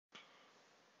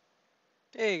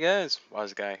Hey guys,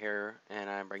 Wise Guy here, and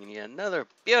I'm bringing you another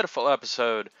beautiful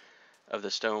episode of the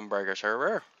Stonebreakers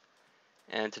server.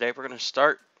 And today we're going to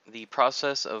start the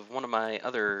process of one of my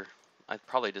other, I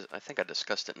think I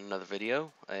discussed it in another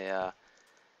video, an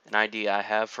idea I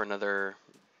have for another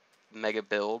mega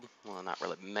build. Well, not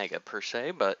really mega per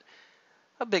se, but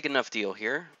a big enough deal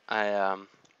here. I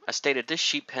stated this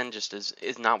sheep pen just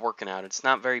is not working out. It's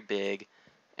not very big,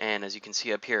 and as you can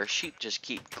see up here, sheep just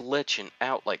keep glitching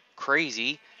out like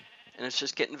crazy. And it's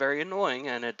just getting very annoying,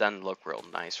 and it doesn't look real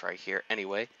nice right here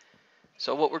anyway.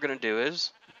 So what we're going to do is,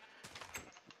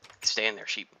 stay in there,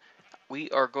 sheep.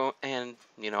 We are going, and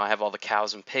I have all the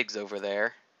cows and pigs over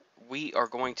there. We are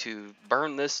going to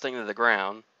burn this thing to the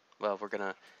ground. Well, we're going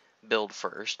to build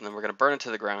first, and then we're going to burn it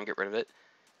to the ground, get rid of it.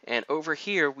 And over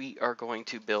here, we are going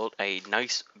to build a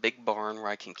nice big barn where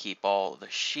I can keep all the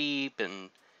sheep and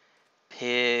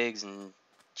pigs and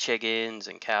chickens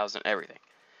and cows and everything.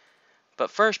 But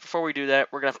first, before we do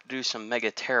that, we're going to have to do some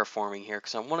mega terraforming here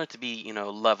because I want it to be,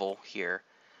 level here.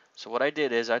 So what I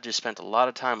did is I just spent a lot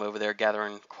of time over there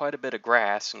gathering quite a bit of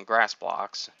grass and grass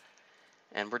blocks.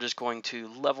 And we're just going to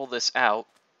level this out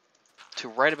to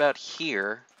right about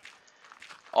here,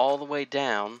 all the way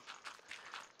down.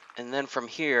 And then from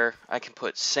here, I can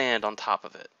put sand on top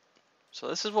of it. So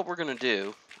this is what we're going to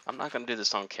do. I'm not going to do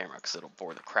this on camera because it'll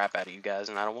bore the crap out of you guys,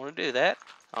 and I don't want to do that.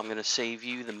 I'm going to save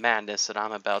you the madness that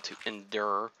I'm about to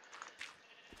endure.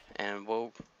 And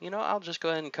I'll just go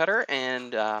ahead and cut her,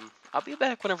 and I'll be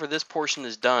back whenever this portion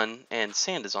is done and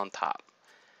sand is on top.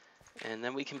 And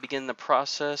then we can begin the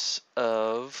process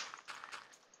of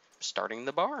starting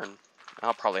the barn.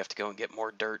 I'll probably have to go and get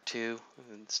more dirt too.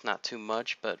 It's not too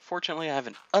much, but fortunately I have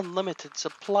an unlimited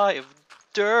supply of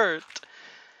dirt.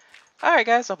 Alright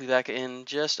guys, I'll be back in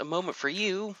just a moment for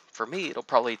you. For me, it'll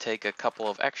probably take a couple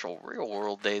of actual real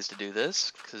world days to do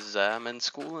this, because I'm in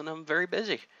school and I'm very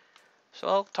busy. So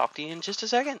I'll talk to you in just a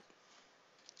second.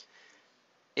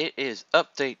 It is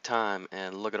update time,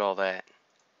 and look at all that.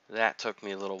 That took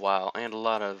me a little while, and a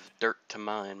lot of dirt to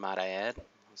mine, might I add.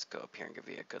 Let's go up here and give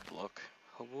you a good look.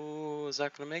 Oh, is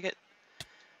that going to make it?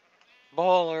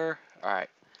 Baller. Alright,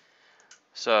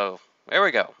 so there we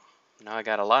go. Now I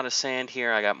got a lot of sand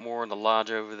here. I got more in the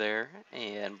lodge over there,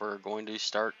 and we're going to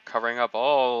start covering up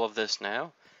all of this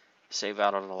now. Save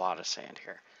out on a lot of sand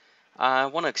here. I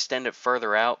want to extend it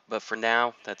further out, but for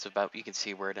now, that's about, you can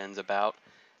see where it ends about.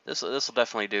 This will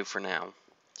definitely do for now.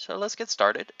 So let's get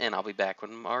started, and I'll be back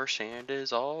when our sand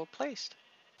is all placed.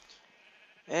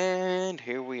 And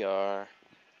here we are.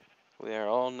 We are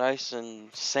all nice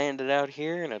and sanded out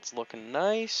here, and it's looking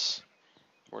nice.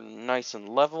 We're nice and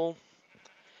level.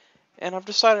 And I've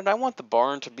decided I want the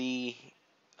barn to be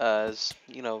as,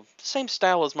 same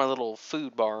style as my little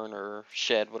food barn or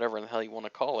shed, whatever the hell you want to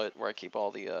call it, where I keep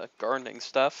all the gardening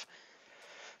stuff.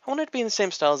 I want it to be in the same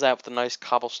style as that, with a nice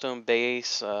cobblestone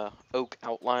base, oak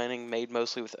outlining, made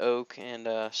mostly with oak,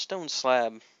 and stone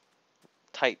slab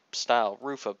type style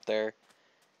roof up there.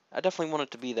 I definitely want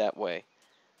it to be that way.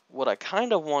 What I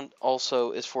kind of want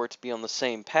also is for it to be on the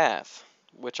same path,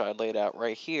 which I laid out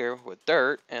right here with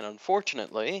dirt, and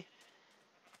unfortunately,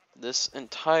 this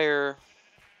entire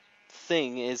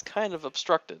thing is kind of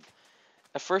obstructed.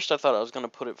 At first I thought I was going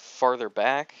to put it farther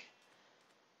back,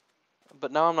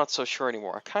 but now I'm not so sure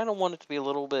anymore. I kind of want it to be a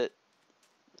little bit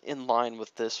in line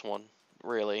with this one,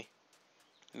 really.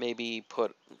 Maybe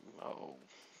put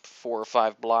 4 or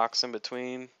 5 blocks in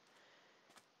between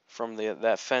from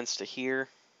that fence to here.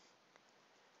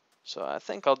 So I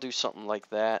think I'll do something like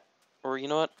that. Or you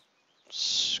know what?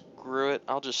 Screw it.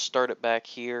 I'll just start it back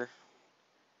here.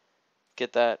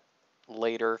 Get that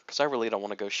later, because I really don't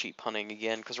want to go sheep hunting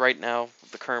again. Because right now,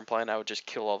 with the current plan, I would just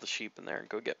kill all the sheep in there and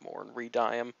go get more and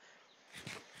re-dye them.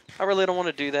 I really don't want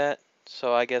to do that.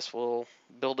 So I guess we'll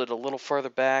build it a little further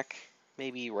back.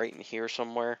 Maybe right in here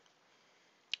somewhere.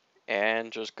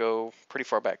 And just go pretty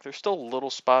far back. There's still a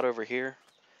little spot over here.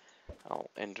 I'll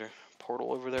enter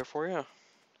portal over there for you.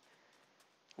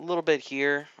 A little bit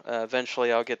here.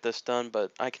 Eventually I'll get this done,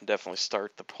 but I can definitely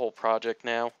start the whole project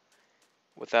now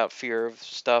without fear of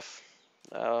stuff.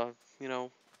 You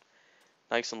know,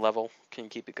 nice and level. Can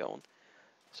keep it going.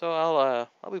 So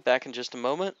I'll be back in just a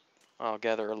moment. I'll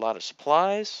gather a lot of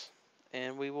supplies,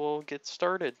 and we will get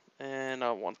started. And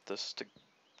I want this to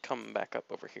come back up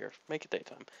over here. Make it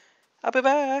daytime. I'll be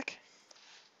back.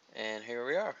 And here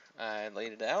we are. I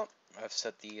laid it out. I've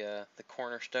set the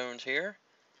cornerstones here.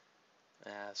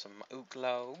 Some oak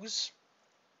logs.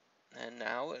 And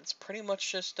now it's pretty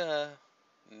much just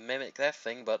mimic that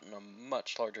thing, but on a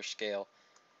much larger scale.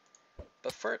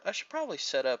 But first, I should probably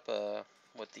set up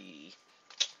what the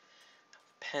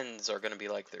pens are going to be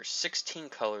like, there's 16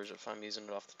 colors if I'm using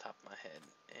it off the top of my head.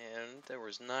 And there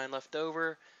was 9 left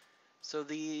over. So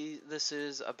this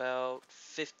is about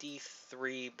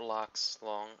 53 blocks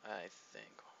long, I think.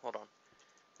 Hold on.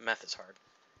 Math is hard.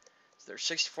 So there's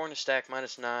 64 in a stack,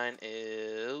 minus 9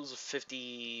 is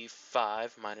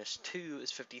 55, minus 2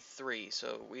 is 53.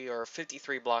 So we are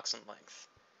 53 blocks in length.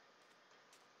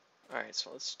 Alright,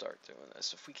 so let's start doing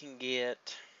this. If we can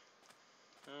get...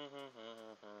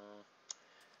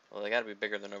 Well, they gotta be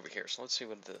bigger than over here. So let's see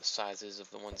what the size is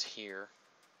of the ones here.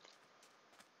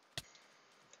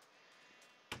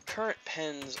 Current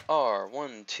pens are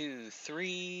 1, 2,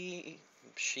 3.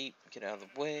 Sheep, get out of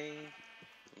the way.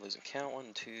 I'm losing count. 1,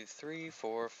 2, 3,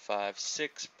 4, 5,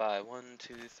 6 by 1,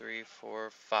 2, 3, 4,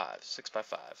 5. 6 by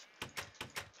 5.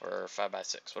 Or 5 by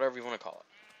 6. Whatever you want to call it.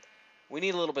 We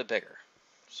need a little bit bigger.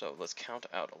 So let's count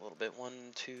out a little bit. 1,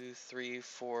 2, 3,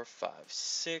 4, 5,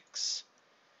 6,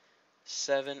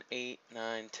 7, 8,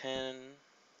 9, 10.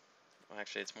 Well,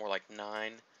 actually, it's more like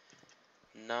 9.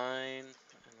 9. And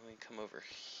we come over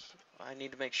here. I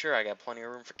need to make sure I got plenty of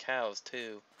room for cows,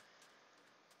 too.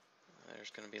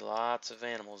 There's going to be lots of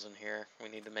animals in here. We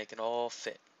need to make it all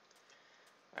fit.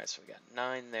 Alright, so we got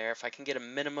 9 there. If I can get a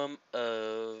minimum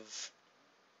of,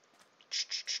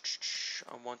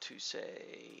 I want to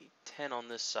say 10 on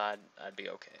this side, I'd be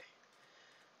okay.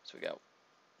 So we got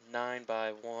 9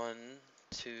 by 1,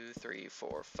 2, 3,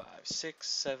 4, 5, 6,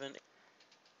 7.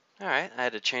 Alright, I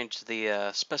had to change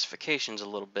the specifications a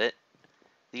little bit.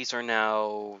 These are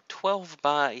now 12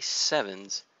 by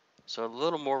 7s, so a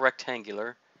little more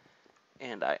rectangular.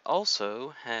 And I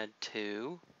also had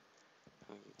to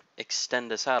extend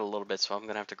this out a little bit, so I'm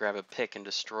going to have to grab a pick and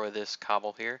destroy this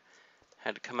cobble here.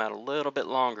 Had to come out a little bit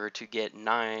longer to get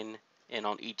 9 in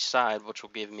on each side, which will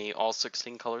give me all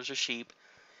 16 colors of sheep,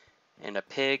 and a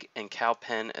pig and cow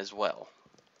pen as well.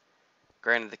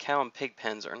 Granted, the cow and pig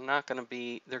pens are not going to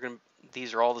be,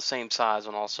 these are all the same size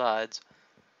on all sides.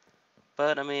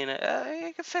 But I mean,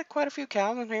 you can fit quite a few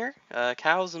cows in here.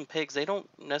 Cows and pigs, they don't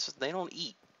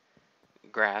eat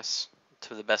grass,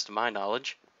 to the best of my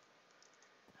knowledge.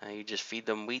 You just feed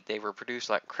them wheat, they reproduce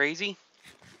like crazy.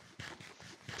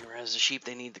 Whereas the sheep,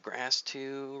 they need the grass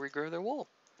to regrow their wool.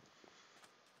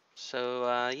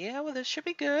 So yeah, well, this should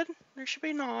be good. This should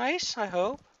be nice, I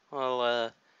hope.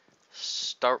 I'll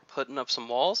start putting up some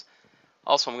walls.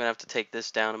 Also, I'm gonna have to take this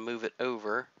down and move it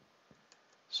over.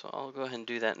 So I'll go ahead and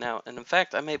do that now. And in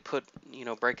fact, I may put,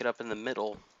 break it up in the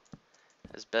middle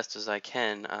as best as I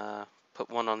can. Put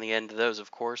one on the end of those,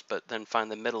 of course, but then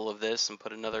find the middle of this and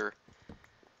put another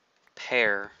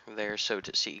pair there, so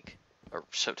to seek. Or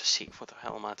so to seek, what the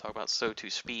hell am I talking about? So to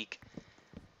speak.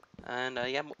 And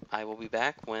yeah, I will be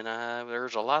back when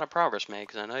there's a lot of progress made,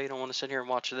 because I know you don't want to sit here and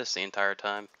watch this the entire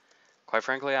time. Quite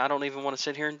frankly, I don't even want to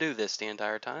sit here and do this the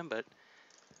entire time, but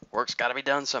work's got to be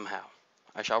done somehow.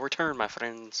 I shall return, my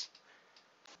friends.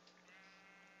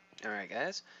 Alright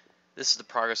guys, this is the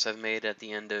progress I've made at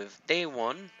the end of day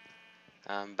 1.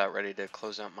 I'm about ready to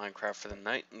close out Minecraft for the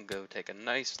night and go take a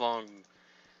nice long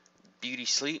beauty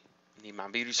sleep. Need my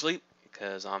beauty sleep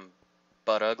because I'm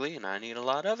butt ugly and I need a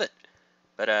lot of it.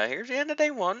 But here's the end of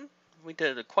day 1. We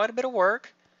did quite a bit of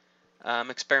work.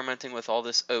 I'm experimenting with all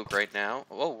this oak right now.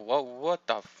 Whoa, whoa, what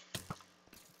the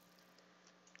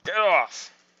Get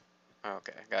off!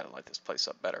 Okay, I gotta light this place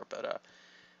up better, but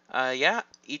yeah,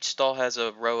 each stall has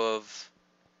a row of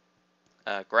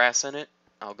grass in it.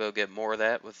 I'll go get more of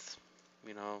that with,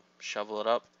 shovel it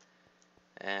up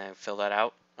and fill that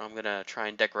out. I'm gonna try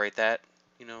and decorate that,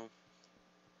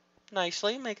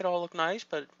 nicely, make it all look nice,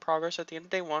 but progress at the end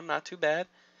of day 1, not too bad.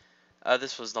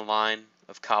 This was the line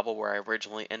of cobble where I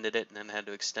originally ended it and then had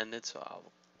to extend it, so I'll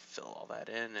fill all that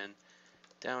in. And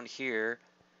down here,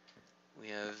 we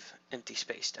have empty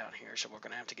space down here, so we're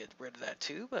going to have to get rid of that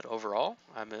too. But overall,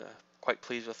 I'm quite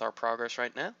pleased with our progress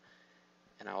right now.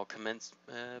 And I'll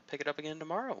pick it up again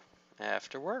tomorrow,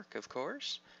 after work, of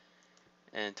course.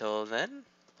 And until then,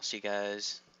 I'll see you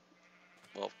guys,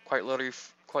 well, quite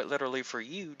literally for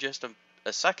you, just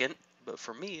a second. But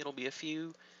for me, it'll be a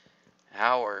few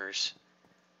hours.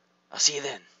 I'll see you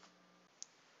then.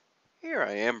 Here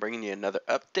I am bringing you another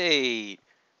update.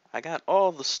 I got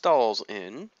all the stalls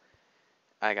in.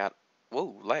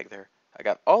 Whoa, lag there. I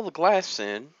got all the glass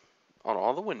in on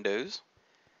all the windows.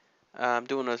 I'm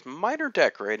doing a minor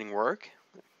decorating work,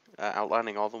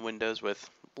 outlining all the windows with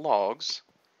logs.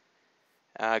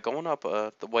 Going up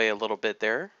the way a little bit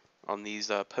there on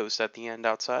these posts at the end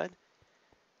outside.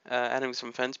 Adding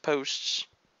some fence posts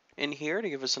in here to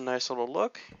give us a nice little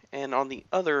look. And on the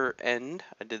other end,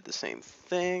 I did the same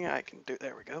thing.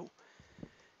 There we go.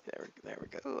 There we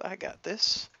go. I got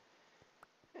this.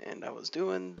 And I was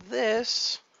doing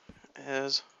this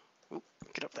as, oop,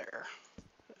 get up there,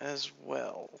 as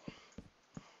well.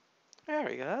 There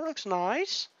we go, that looks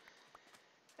nice.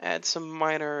 Add some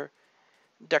minor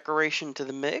decoration to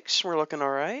the mix. We're looking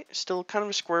alright. Still kind of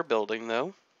a square building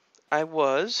though. I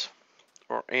was,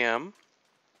 or am,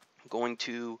 going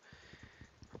to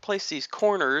replace these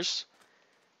corners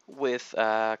with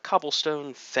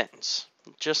cobblestone fence,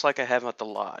 just like I have at the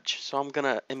lodge. So I'm going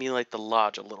to emulate the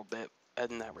lodge a little bit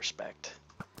in that respect.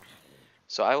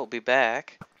 So I will be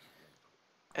back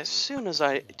as soon as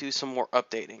I do some more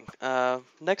updating.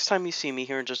 Next time you see me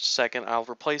here in just a second, I'll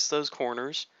replace those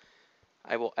corners.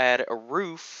 I will add a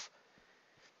roof,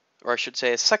 or I should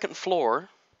say a second floor,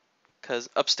 because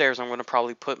upstairs I'm going to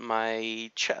probably put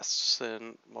my chests,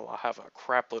 and well, I'll have a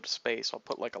crap load of space. I'll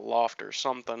put like a loft or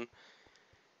something.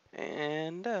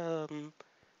 And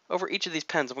over each of these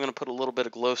pens I'm going to put a little bit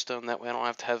of glowstone, that way I don't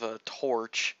have to have a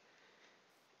torch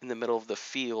in the middle of the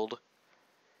field.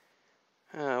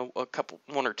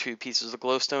 One or two pieces of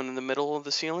glowstone in the middle of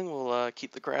the ceiling will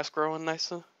keep the grass growing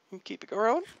nice and keep it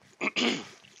growing.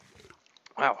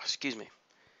 Wow, excuse me.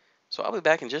 So I'll be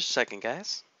back in just a second,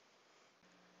 guys.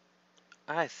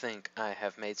 I think I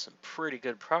have made some pretty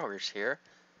good progress here.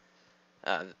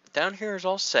 Down here is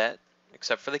all set,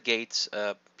 except for the gates.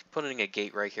 Putting a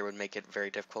gate right here would make it very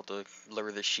difficult to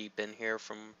lure the sheep in here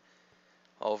from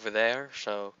over there.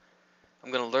 So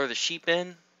I'm going to lure the sheep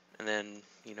in, and then,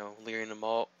 you know, lure them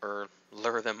all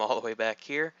the way back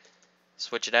here.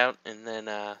 Switch it out, and then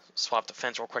swap the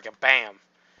fence real quick, and bam!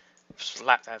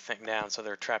 Slap that thing down so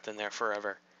they're trapped in there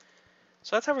forever.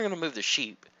 So that's how we're going to move the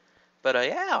sheep. But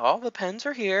yeah, all the pens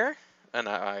are here. And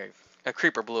a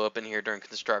creeper blew up in here during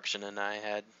construction,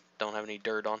 and don't have any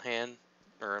dirt on hand,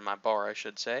 or in my bar, I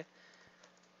should say.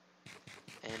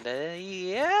 And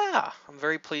yeah, I'm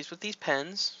very pleased with these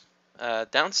pens.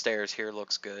 Downstairs here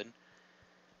looks good.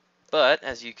 But,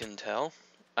 as you can tell,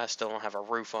 I still don't have a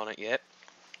roof on it yet.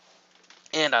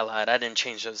 And I lied, I didn't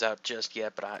change those out just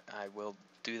yet, but I will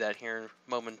do that here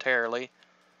momentarily.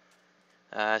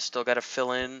 I still got to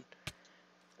fill in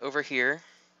over here.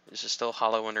 This is still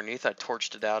hollow underneath. I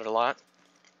torched it out a lot.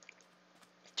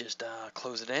 Just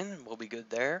close it in, and we'll be good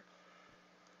there.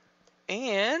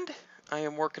 And I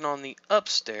am working on the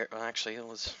upstairs. Well, actually,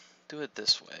 let's do it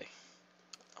this way.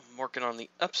 I'm working on the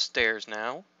upstairs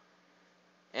now.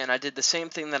 And I did the same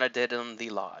thing that I did in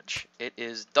the lodge. It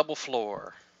is double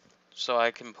floor. So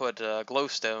I can put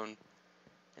glowstone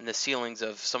in the ceilings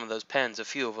of some of those pens, a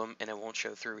few of them, and it won't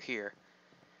show through here.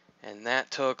 And that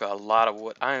took a lot of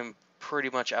wood. I'm pretty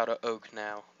much out of oak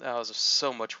now. That was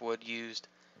so much wood used.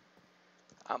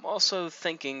 I'm also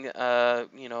thinking,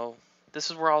 you know,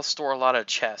 this is where I'll store a lot of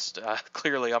chests.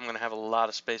 Clearly, I'm going to have a lot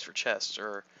of space for chests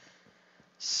or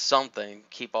something.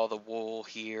 Keep all the wool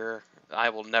here. I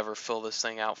will never fill this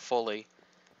thing out fully.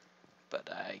 But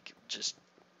I just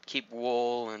keep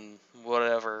wool and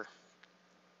whatever,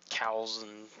 cows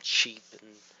and sheep and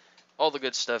all the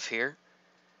good stuff here.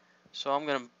 So I'm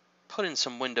going to put in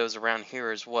some windows around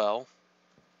here as well.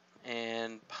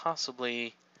 And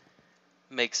possibly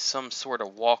make some sort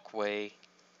of walkway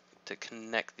to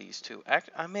connect these two.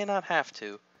 I may not have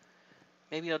to.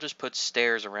 Maybe I'll just put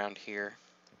stairs around here.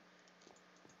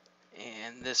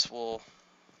 And this will,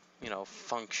 you know,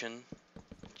 function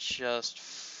just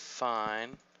fine.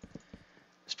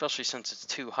 Especially since it's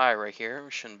too high right here.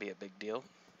 It shouldn't be a big deal.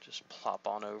 Just plop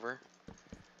on over.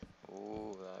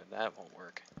 Ooh, that won't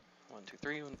work. 1, 2,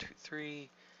 3, 1, 2, 3.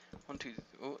 1, 2,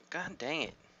 oh, god dang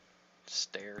it.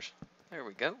 Stairs. There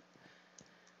we go.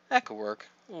 That could work.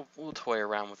 We'll toy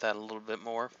around with that a little bit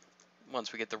more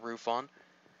once we get the roof on.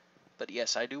 But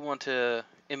yes, I do want to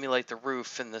emulate the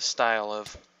roof in the style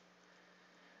of...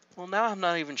 Well, now I'm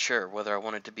not even sure whether I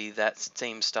want it to be that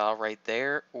same style right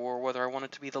there, or whether I want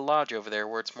it to be the lodge over there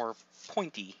where it's more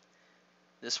pointy.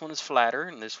 This one is flatter,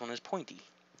 and this one is pointy.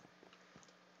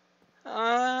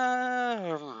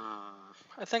 I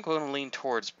think we're going to lean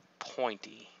towards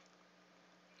pointy.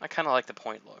 I kind of like the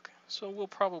point look, so we'll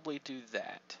probably do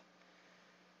that.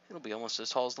 It'll be almost as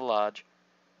tall as the lodge.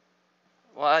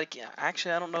 Well,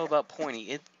 actually, I don't know about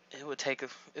pointy. It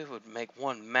would make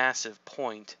one massive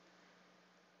point.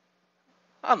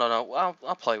 I don't know.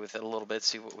 I'll play with it a little bit,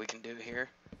 see what we can do here.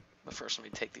 But first, let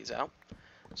me take these out.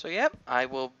 So, yep, I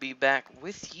will be back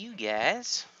with you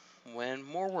guys when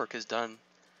more work is done.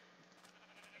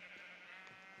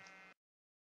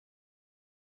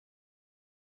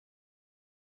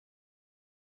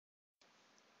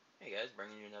 Hey guys,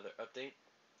 bringing you another update.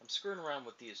 I'm screwing around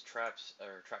with these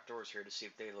trapdoors here to see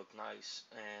if they look nice,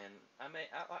 and I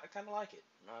kind of like it.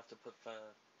 I'll have to put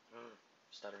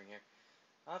stuttering here.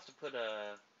 I'll have to put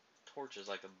torches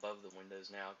like above the windows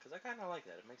now, because I kind of like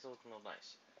that. It makes it look a little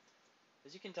nice.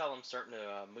 As you can tell, I'm starting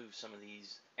to move some of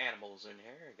these animals in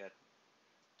here. I got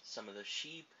some of the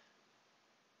sheep,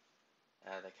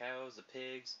 the cows, the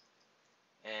pigs,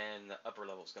 and the upper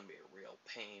level is going to be a real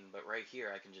pain. But right here,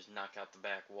 I can just knock out the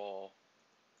back wall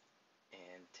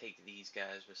and take these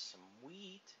guys with some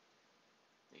wheat.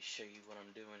 Let me show you what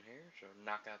I'm doing here. So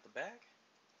knock out the back,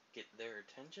 get their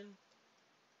attention.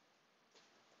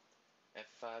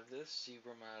 F5 this, see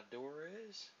where my door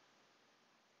is.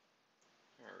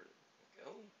 There we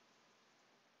go.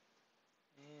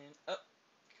 And up.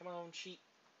 Come on, sheep.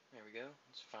 There we go.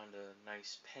 Let's find a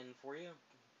nice pen for you.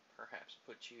 Perhaps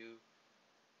put you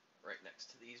right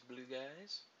next to these blue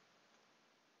guys.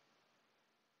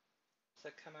 So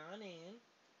come on in.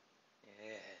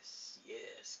 Yes,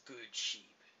 yes, good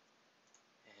sheep.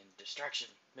 And distraction.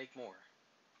 Make more.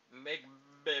 Make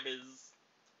babies.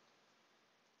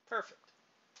 Perfect.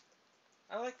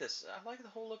 I like this. I like the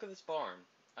whole look of this barn.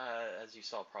 As you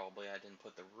saw, probably I didn't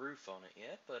put the roof on it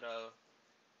yet, but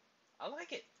I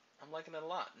like it. I'm liking it a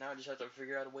lot. Now I just have to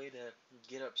figure out a way to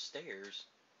get upstairs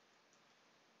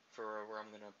for where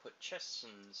I'm gonna put chests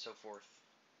and so forth.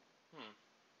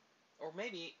 Or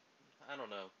maybe, I don't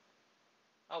know.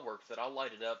 I'll work with it. I'll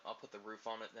light it up. I'll put the roof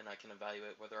on it. Then I can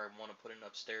evaluate whether I want to put an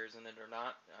upstairs in it or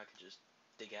not. I could just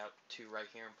dig out two right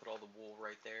here and put all the wool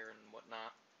right there and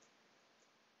whatnot.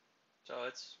 So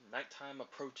it's nighttime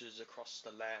approaches across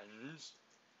the lands.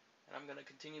 And I'm going to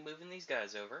continue moving these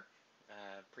guys over.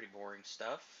 Pretty boring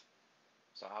stuff.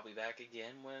 So I'll be back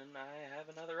again when I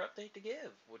have another update to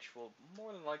give, which will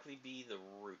more than likely be the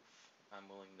roof, I'm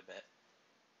willing to bet.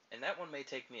 And that one may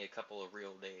take me a couple of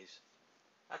real days.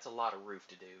 That's a lot of roof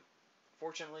to do.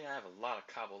 Fortunately, I have a lot of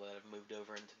cobble that I've moved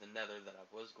over into the nether that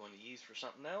I was going to use for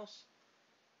something else.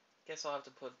 Guess I'll have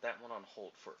to put that one on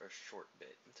hold for a short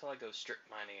bit, until I go strip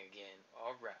mining again.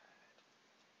 Alright.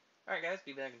 Alright guys,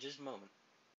 be back in just a moment.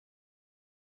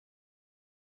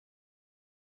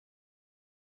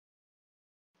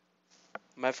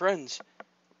 My friends,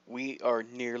 we are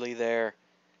nearly there.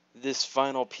 This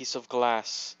final piece of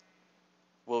glass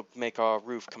will make our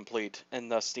roof complete,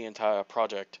 and thus the entire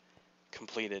project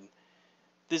completed.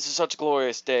 This is such a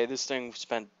glorious day. This thing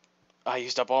I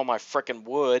used up all my frickin'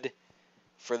 wood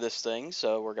for this thing,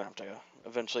 so we're gonna have to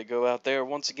eventually go out there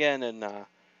once again and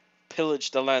pillage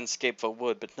the landscape for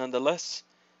wood, but nonetheless,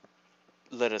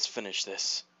 let us finish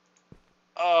this.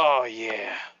 Oh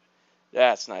yeah,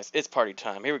 that's nice. It's party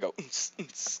time. Here we go.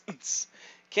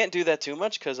 Can't do that too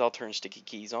much because I'll turn sticky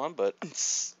keys on, but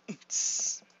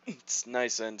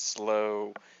nice and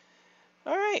slow.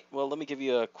 Alright, well let me give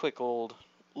you a quick old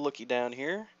looky down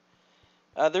here.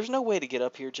 There's no way to get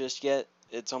up here just yet.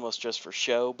 It's almost just for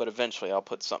show, but eventually I'll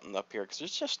put something up here because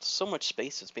there's just so much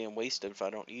space that's being wasted if I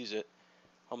don't use it.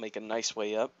 I'll make a nice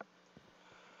way up.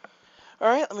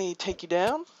 Alright, let me take you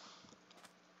down.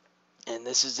 And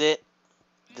this is it.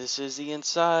 This is the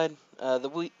inside.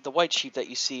 The white sheep that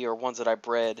you see are ones that I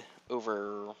bred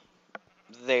over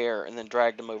there and then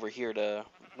dragged them over here to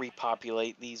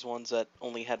repopulate these ones that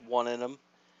only had one in them.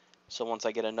 So once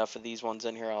I get enough of these ones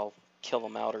in here, I'll kill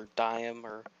them out or dye them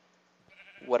or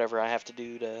whatever I have to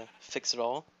do to fix it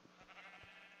all.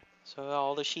 So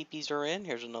all the sheepies are in.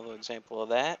 Here's another example of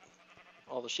that.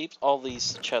 All the sheep. All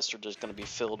these chests are just going to be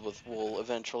filled with wool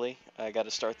eventually. I got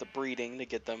to start the breeding to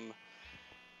get them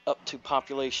up to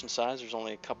population size. There's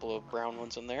only a couple of brown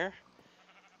ones in there.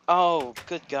 Oh,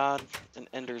 good God. An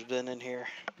ender's been in here.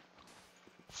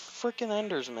 Frickin'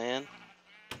 enders, man.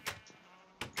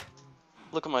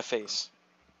 Look at my face.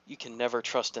 You can never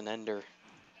trust an ender.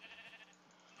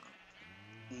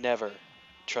 Never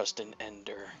trust an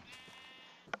ender.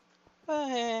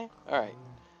 Alright.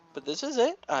 But this is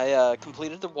it. I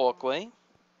completed the walkway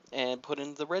and put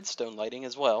in the redstone lighting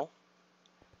as well.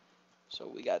 So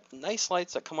we got nice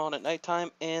lights that come on at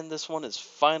nighttime, and this one is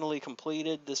finally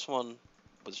completed. This one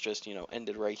was just,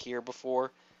 ended right here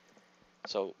before.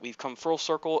 So we've come full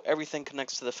circle. Everything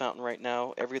connects to the fountain right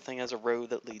now. Everything has a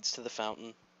road that leads to the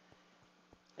fountain.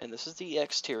 And this is the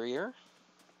exterior.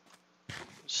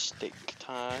 Steak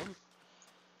time.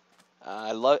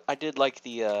 I did like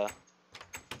the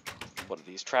what are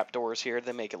these trapdoors here?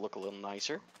 They make it look a little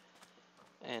nicer.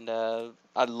 And I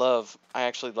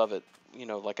actually love it.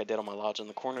 Like I did on my lodge in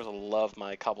the corners, I love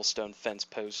my cobblestone fence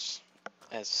posts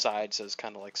as sides, as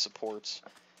kind of like supports.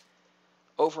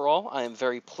 Overall, I am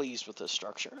very pleased with this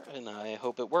structure, and I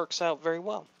hope it works out very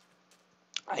well.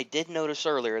 I did notice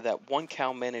earlier that one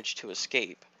cow managed to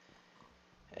escape,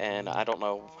 and I don't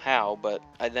know how, but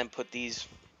I then put these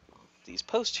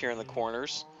posts here in the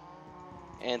corners,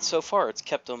 and so far it's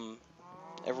kept them.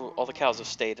 All the cows have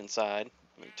stayed inside.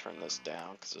 Let me turn this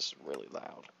down because this is really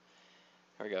loud.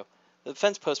 There we go. The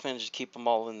fence post managed to keep them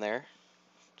all in there,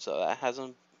 so that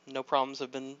hasn't, no problems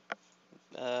have been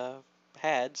uh,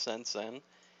 had since then.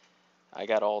 I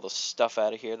got all the stuff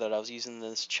out of here that I was using in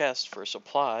this chest for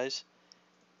supplies,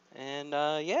 and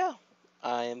yeah,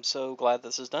 I am so glad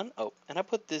this is done. Oh, and I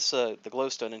put this the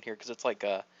glowstone in here because it's like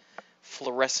a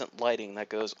fluorescent lighting that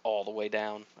goes all the way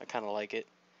down. I kind of like it.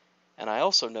 And I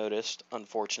also noticed,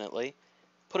 unfortunately,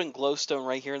 putting glowstone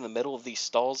right here in the middle of these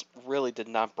stalls really did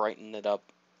not brighten it up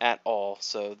at all.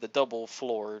 So the double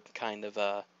floor kind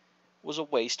of was a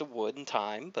waste of wood and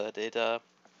time, but it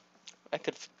I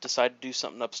could decide to do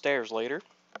something upstairs later,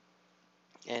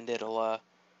 and it'll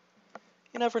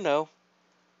you never know.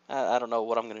 I don't know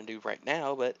what I'm gonna do right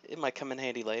now, but it might come in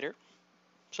handy later.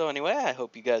 So anyway, I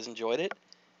hope you guys enjoyed it.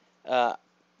 Uh,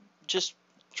 just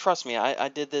trust me, I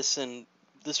did this and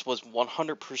this was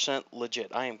 100%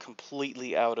 legit. I am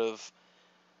completely out of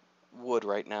wood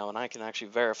right now, and I can actually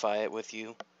verify it with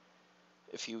you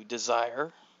if you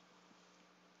desire.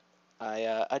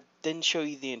 I didn't show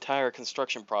you the entire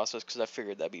construction process because I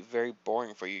figured that'd be very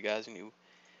boring for you guys, and you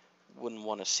wouldn't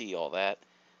want to see all that.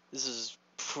 This is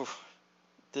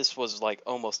this was like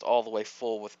almost all the way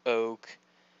full with oak.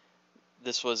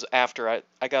 This was after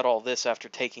I got all this after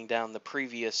taking down the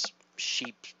previous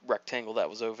sheep rectangle that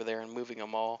was over there and moving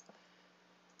them all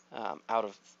out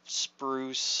of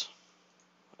spruce,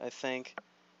 I think.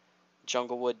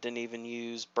 Jungle wood, didn't even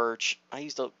use birch. I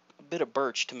used a bit of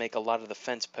birch to make a lot of the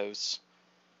fence posts.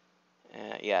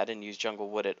 Yeah, I didn't use jungle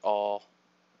wood at all.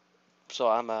 So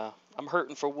I'm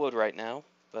hurting for wood right now,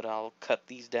 but I'll cut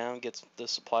these down, get the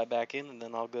supply back in, and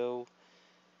then I'll go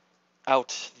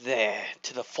out there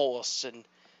to the forests and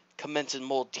commence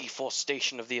more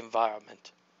deforestation of the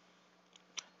environment.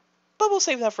 But we'll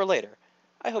save that for later.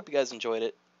 I hope you guys enjoyed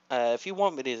it. If you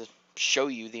want me to show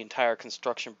you the entire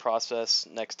construction process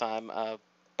next time,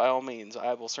 by all means,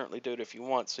 I will certainly do it if you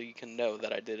want, so you can know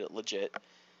that I did it legit.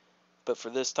 But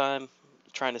for this time,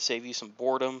 trying to save you some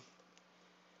boredom,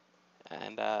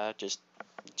 and just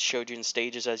showed you in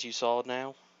stages as you saw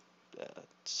now.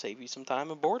 Save you some time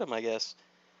and boredom, I guess.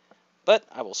 But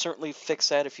I will certainly fix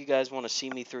that if you guys want to see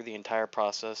me through the entire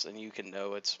process, and you can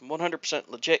know it's 100%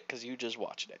 legit because you just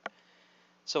watched it.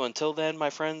 So until then, my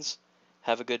friends,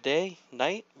 have a good day,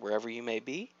 night, wherever you may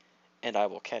be, and I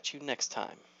will catch you next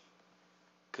time.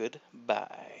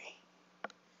 Goodbye.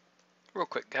 Real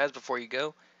quick, guys, before you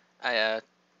go, I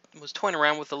was toying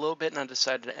around with a little bit, and I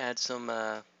decided to add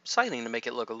some siding to make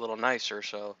it look a little nicer.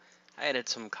 So I added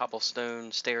some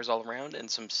cobblestone stairs all around and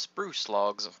some spruce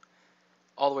logs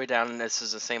all the way down, and this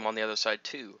is the same on the other side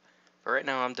too. But right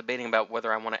now I'm debating about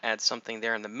whether I want to add something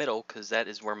there in the middle, because that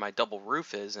is where my double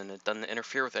roof is, and it doesn't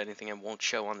interfere with anything and won't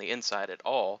show on the inside at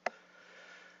all.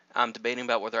 I'm debating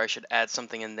about whether I should add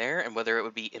something in there and whether it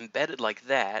would be embedded like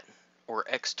that or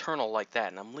external like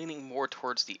that, and I'm leaning more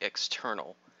towards the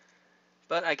external.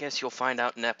 But I guess you'll find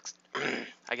out next.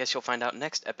 I guess you'll find out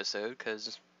next episode,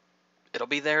 because it'll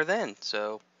be there then.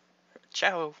 So,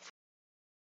 ciao.